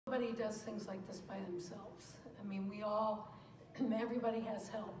nobody does things like this by themselves. I mean, everybody has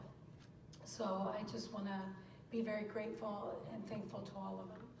help. So I just want to be very grateful and thankful to all of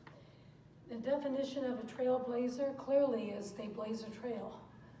them. The definition of a trailblazer clearly is they blaze a trail.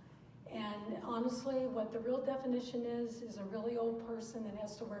 And honestly, what the real definition is a really old person that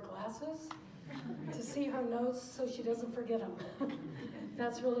has to wear glasses to see her notes so she doesn't forget them.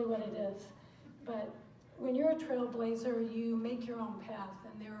 That's really what it is. But when you're a trailblazer, you make your own path,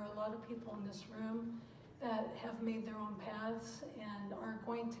 and there are a lot of people in this room that have made their own paths and are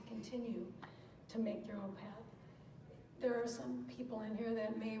going to continue to make their own path. There are some people in here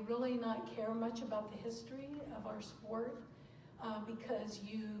that may really not care much about the history of our sport because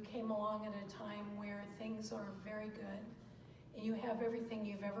you came along at a time where things are very good and you have everything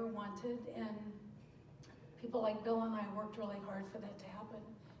you've ever wanted, and people like Bill and I worked really hard for that to happen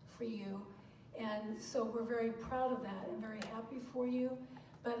for you. And so we're very proud of that and very happy for you.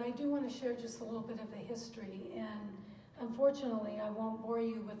 But I do want to share just a little bit of the history. And unfortunately, I won't bore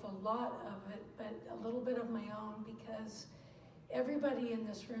you with a lot of it, but a little bit of my own, because everybody in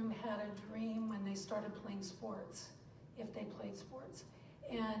this room had a dream when they started playing sports, if they played sports.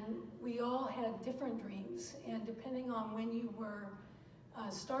 And we all had different dreams. And depending on when you were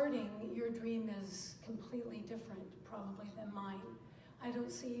starting, your dream is completely different, probably, than mine. I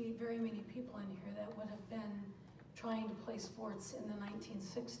don't see very many people in here that would have been trying to play sports in the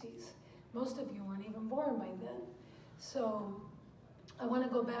 1960s. Most of you weren't even born by then. So I want to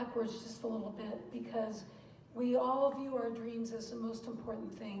go backwards just a little bit, because we all view our dreams as the most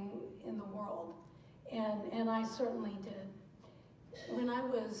important thing in the world. And I certainly did. When I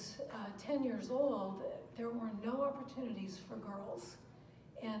was 10 years old, there were no opportunities for girls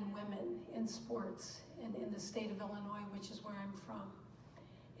and women in sports in the state of Illinois, which is where I'm from.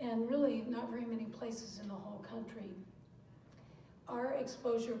 And really not very many places in the whole country. Our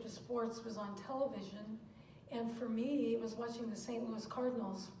exposure to sports was on television, and for me, it was watching the St. Louis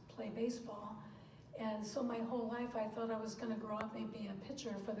Cardinals play baseball. And so my whole life, I thought I was gonna grow up maybe a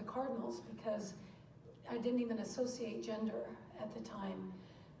pitcher for the Cardinals, because I didn't even associate gender at the time.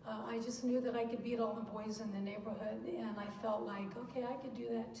 I just knew that I could beat all the boys in the neighborhood, and I felt like, okay, I could do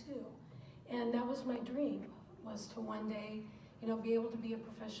that too. And that was my dream, was to one day, be able to be a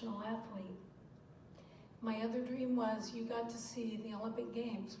professional athlete. My other dream was you got to see the Olympic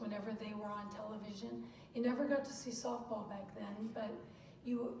Games whenever they were on television. You never got to see softball back then, but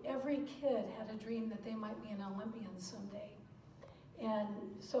every kid had a dream that they might be an Olympian someday. And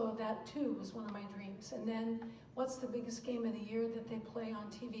so that too was one of my dreams. And then what's the biggest game of the year that they play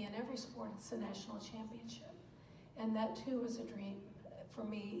on TV in every sport? It's the national championship. And that too was a dream for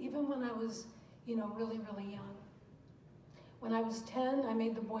me, even when I was, really, really young. When I was 10, I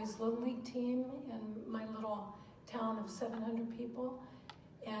made the boys' Little League team in my little town of 700 people.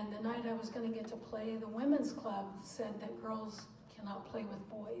 And the night I was going to get to play, the women's club said that girls cannot play with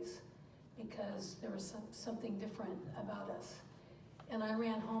boys because there was something different about us. And I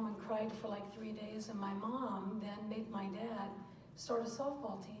ran home and cried for like 3 days, and my mom then made my dad start a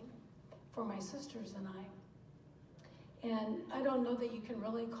softball team for my sisters and I. And I don't know that you can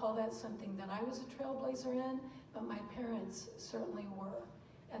really call that something that I was a trailblazer in, but my parents certainly were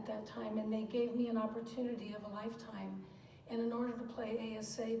at that time, and they gave me an opportunity of a lifetime. And in order to play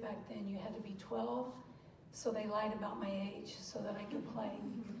ASA back then, you had to be 12, so they lied about my age so that I could play.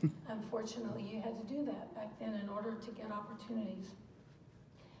 Unfortunately, you had to do that back then in order to get opportunities.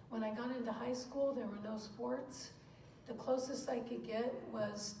 When I got into high school, there were no sports. The closest I could get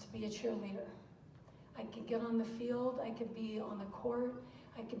was to be a cheerleader. I could get on the field, I could be on the court,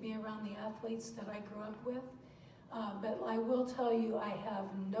 I could be around the athletes that I grew up with. But I will tell you, I have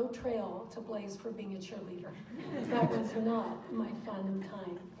no trail to blaze for being a cheerleader. That was not my fun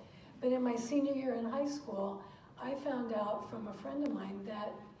time. But in my senior year in high school, I found out from a friend of mine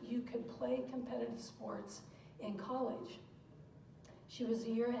that you could play competitive sports in college. She was a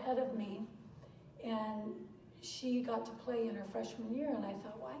year ahead of me, and she got to play in her freshman year, and I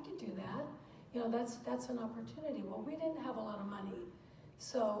thought, well, I could do that. That's an opportunity. Well, we didn't have a lot of money.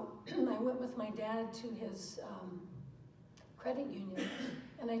 So I went with my dad to his credit union,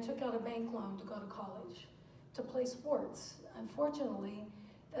 and I took out a bank loan to go to college to play sports. Unfortunately,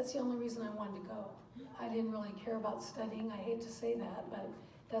 that's the only reason I wanted to go. I didn't really care about studying. I hate to say that, but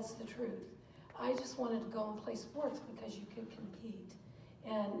that's the truth. I just wanted to go and play sports because you could compete.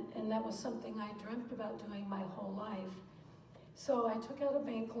 And that was something I dreamt about doing my whole life. So I took out a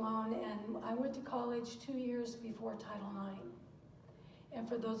bank loan, and I went to college 2 years before Title IX. And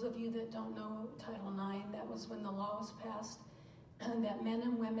for those of you that don't know Title IX, that was when the law was passed that men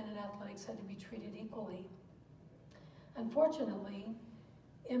and women in athletics had to be treated equally. Unfortunately,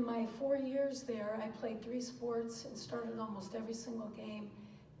 In my 4 years there, I played 3 sports and started almost every single game.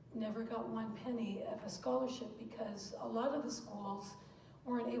 Never got 1 penny of a scholarship because a lot of the schools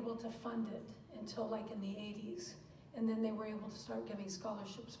weren't able to fund it until like in the 80s. And then they were able to start giving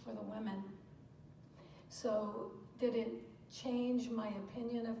scholarships for the women. So did it change my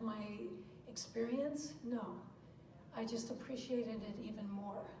opinion of my experience? No. I just appreciated it even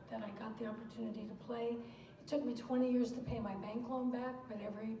more, that I got the opportunity to play. It took me 20 years to pay my bank loan back, but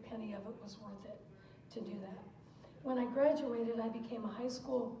every penny of it was worth it to do that. When I graduated, I became a high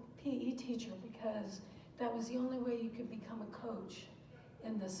school PE teacher because that was the only way you could become a coach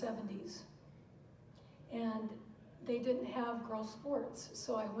in the 70s. And they didn't have girls' sports.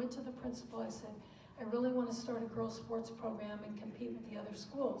 So I went to the principal, I said, I really want to start a girls' sports program and compete with the other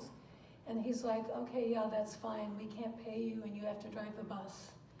schools. And he's like, okay, yeah, that's fine. We can't pay you and you have to drive the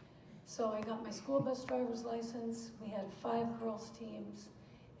bus. So I got my school bus driver's license. We had 5 girls' teams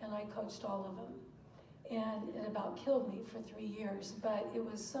and I coached all of them. And it about killed me for 3 years, but it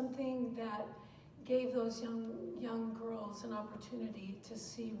was something that gave those young girls an opportunity to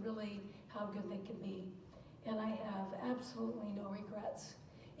see really how good they could be. And I have absolutely no regrets.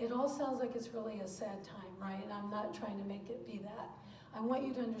 It all sounds like it's really a sad time, right? I'm not trying to make it be that. I want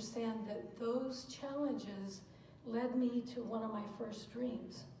you to understand that those challenges led me to one of my first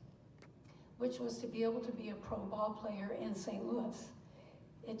dreams, which was to be able to be a pro ball player in St. Louis.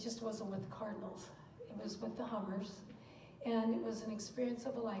 It just wasn't with the Cardinals. It was with the Hummers. And it was an experience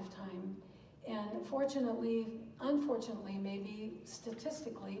of a lifetime. And fortunately, unfortunately, maybe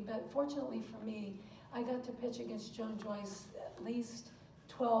statistically, but fortunately for me, I got to pitch against Joan Joyce at least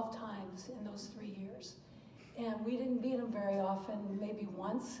 12 times in those 3 years. And we didn't beat them very often, maybe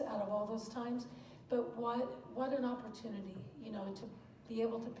once out of all those times. But what an opportunity, you know, to be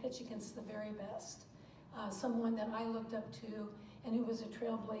able to pitch against the very best. Someone that I looked up to and who was a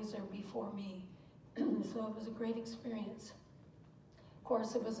trailblazer before me. So it was a great experience. Of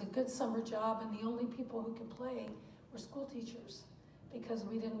course, it was a good summer job, and the only people who could play were school teachers because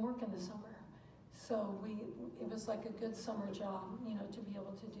we didn't work in the summer. So it was like a good summer job, you know, to be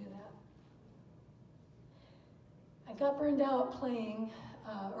able to do that. I got burned out playing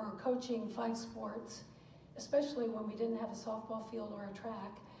or coaching 5 sports, especially when we didn't have a softball field or a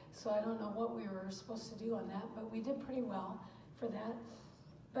track. So I don't know what we were supposed to do on that, but we did pretty well for that.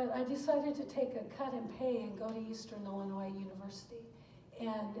 But I decided to take a cut in pay and go to Eastern Illinois University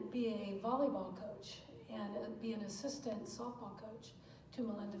and be a volleyball coach and be an assistant softball coach to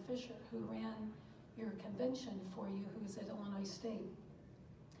Melinda Fisher, who ran your convention for you, who's at Illinois State.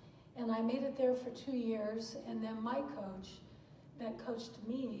 And I made it there for 2 years, and then my coach that coached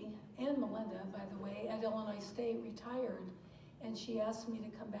me and Melinda, by the way, at Illinois State retired, and she asked me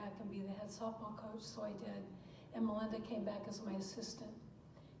to come back and be the head softball coach, so I did. And Melinda came back as my assistant.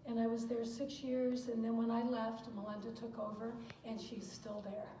 And I was there 6 years, and then when I left, Melinda took over, and she's still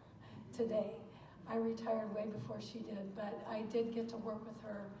there today. I retired way before she did, but I did get to work with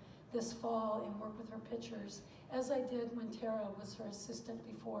her this fall and work with her pitchers, as I did when Tara was her assistant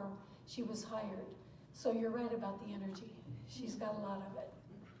before she was hired. So you're right about the energy. She's got a lot of it.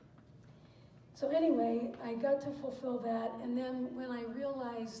 So anyway, I got to fulfill that, and then when I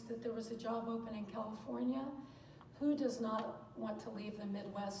realized that there was a job open in California, who does not want to leave the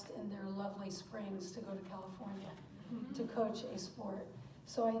Midwest in their lovely springs to go to California to coach a sport?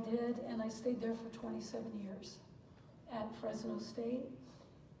 So I did, and I stayed there for 27 years at Fresno State.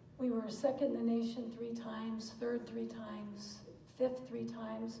 We were second in the nation 3 times, third 3 times, fifth 3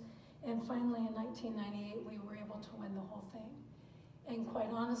 times, and finally in 1998 we were able to win the whole thing. And quite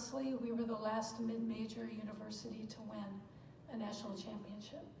honestly, we were the last mid-major university to win a national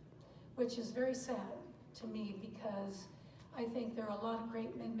championship, which is very sad to me because I think there are a lot of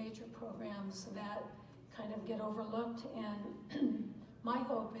great mid-major programs that kind of get overlooked, and my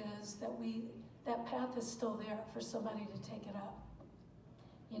hope is that that path is still there for somebody to take it up,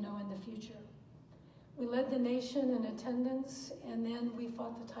 you know, in the future. We led the nation in attendance, and then we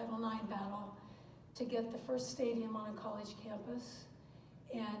fought the Title IX battle to get the first stadium on a college campus.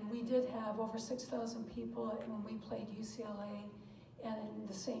 And we did have over 6,000 people when we played UCLA, and in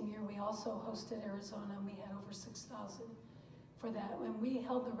the same year we also hosted Arizona, and we had over 6,000 for that. And we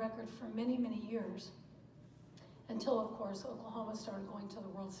held the record for many, many years until, of course, Oklahoma started going to the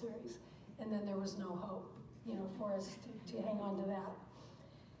World Series, and then there was no hope, you know, for us to hang on to that.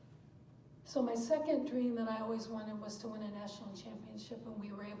 So my second dream that I always wanted was to win a national championship, and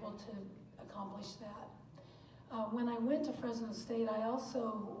we were able to accomplish that. When I went to Fresno State, I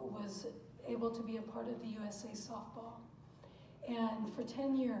also was able to be a part of the USA Softball. And for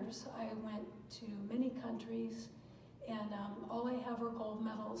 10 years, I went to many countries And all I have are gold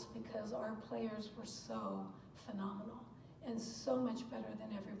medals because our players were so phenomenal and so much better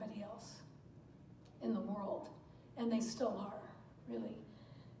than everybody else in the world. And they still are, really.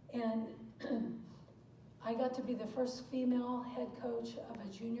 And I got to be the first female head coach of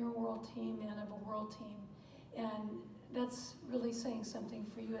a junior world team and of a world team. And that's really saying something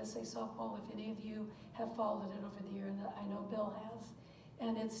for USA Softball if any of you have followed it over the year, and I know Bill has.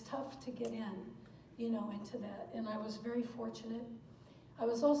 And it's tough to get in, you know, into that. And I was very fortunate. I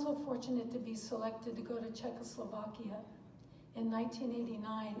was also fortunate to be selected to go to Czechoslovakia in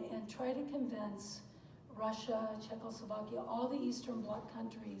 1989 and try to convince Russia, Czechoslovakia, all the Eastern Bloc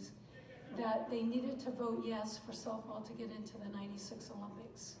countries that they needed to vote yes for softball to get into the '96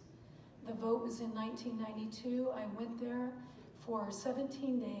 Olympics. The vote was in 1992. I went there for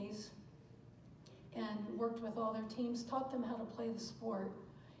 17 days and worked with all their teams, taught them how to play the sport,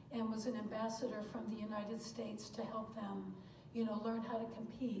 and was an ambassador from the United States to help them, you know, learn how to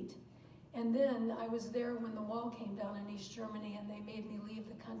compete. And then I was there when the wall came down in East Germany and they made me leave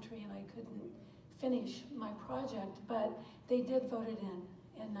the country and I couldn't finish my project, but they did vote it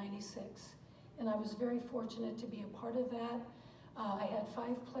in '96. And I was very fortunate to be a part of that. I had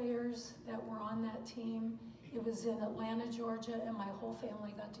 5 players that were on that team. It was in Atlanta, Georgia, and my whole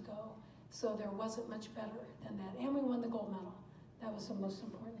family got to go. So there wasn't much better than that. And we won the gold medal. That was the most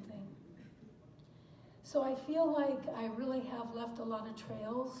important thing. So I feel like I really have left a lot of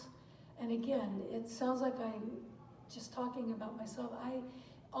trails. And again, it sounds like I'm just talking about myself.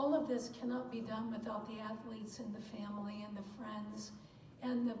 All of this cannot be done without the athletes and the family and the friends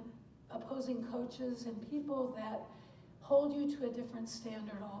and the opposing coaches and people that hold you to a different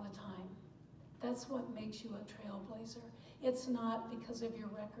standard all the time. That's what makes you a trailblazer. It's not because of your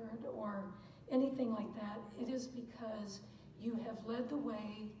record or anything like that. It is because you have led the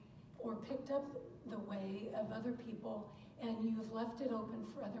way or picked up the way of other people, and you've left it open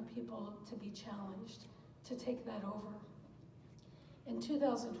for other people to be challenged, to take that over. In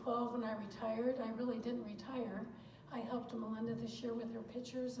 2012, when I retired, I really didn't retire. I helped Melinda this year with her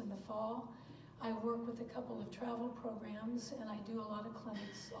pitchers in the fall. I work with a couple of travel programs, and I do a lot of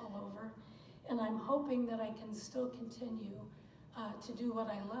clinics all over. And I'm hoping that I can still continue to do what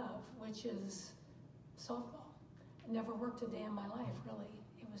I love, which is softball. I never worked a day in my life, really.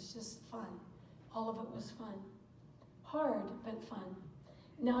 It was just fun. All of it was fun. Hard, but fun.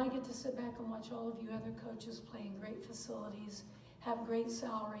 Now I get to sit back and watch all of you other coaches play in great facilities, have great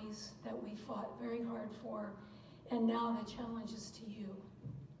salaries that we fought very hard for, and now the challenge is to you.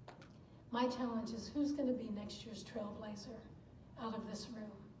 My challenge is who's going to be next year's Trailblazer out of this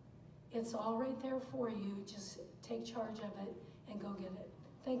room? It's all right there for you. Just take charge of it and go get it.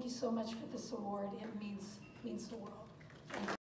 Thank you so much for this award. It means the world. Thank you.